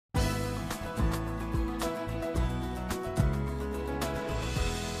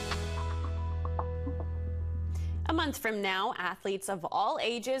month from now, athletes of all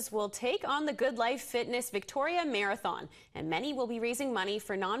ages will take on the GoodLife Fitness Victoria Marathon, and many will be raising money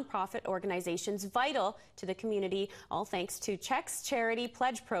for nonprofit organizations vital to the community, all thanks to CHEK's Charity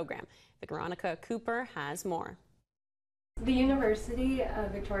Pledge Program. Veronica Cooper has more. The University of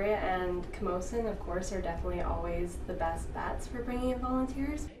Victoria and Camosun, of course, are definitely always the best bets for bringing in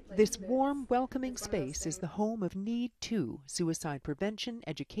volunteers. This warm, welcoming space is the home of Need 2, suicide prevention,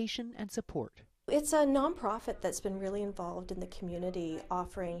 education, and support. It's a nonprofit that's been really involved in the community,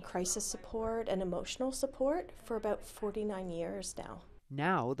 offering crisis support and emotional support for about 49 years now.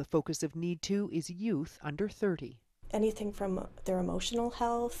 Now the focus of Need 2 is youth under 30. Anything from their emotional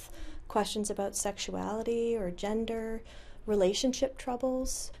health, questions about sexuality or gender, relationship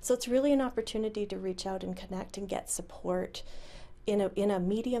troubles. So it's really an opportunity to reach out and connect and get support in a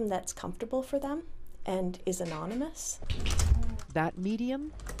medium that's comfortable for them and is anonymous. That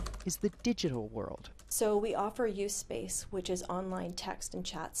medium is the digital world. So we offer Youth Space, which is online text and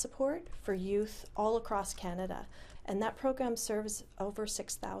chat support for youth all across Canada. And that program serves over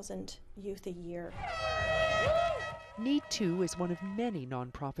 6,000 youth a year. Need 2 is one of many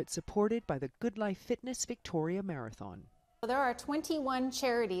nonprofits supported by the GoodLife Fitness Victoria Marathon. There are 21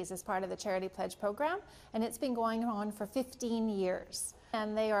 charities as part of the Charity Pledge Program, and it's been going on for 15 years.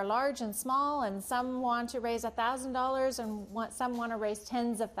 And they are large and small, and some want to raise $1,000 and some want to raise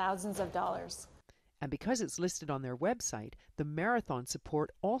tens of thousands of dollars. And because it's listed on their website, the marathon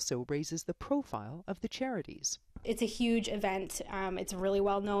support also raises the profile of the charities. It's a huge event. It's really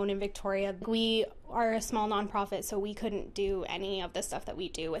well known in Victoria. We are a small nonprofit, so we couldn't do any of the stuff that we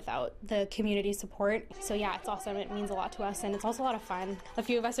do without the community support. So yeah, it's awesome. It means a lot to us, and it's also a lot of fun. A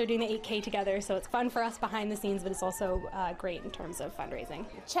few of us are doing the 8K together, so it's fun for us behind the scenes, but it's also great in terms of fundraising.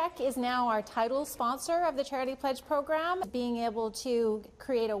 CHEK is now our title sponsor of the Charity Pledge Program, being able to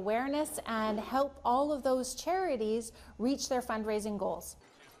create awareness and help all of those charities reach their fundraising goals.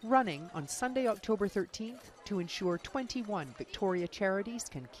 Running on Sunday, October 13th to ensure 21 Victoria charities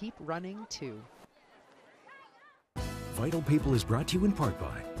can keep running too. Vital People is brought to you in part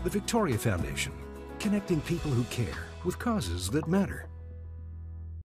by the Victoria Foundation, connecting people who care with causes that matter.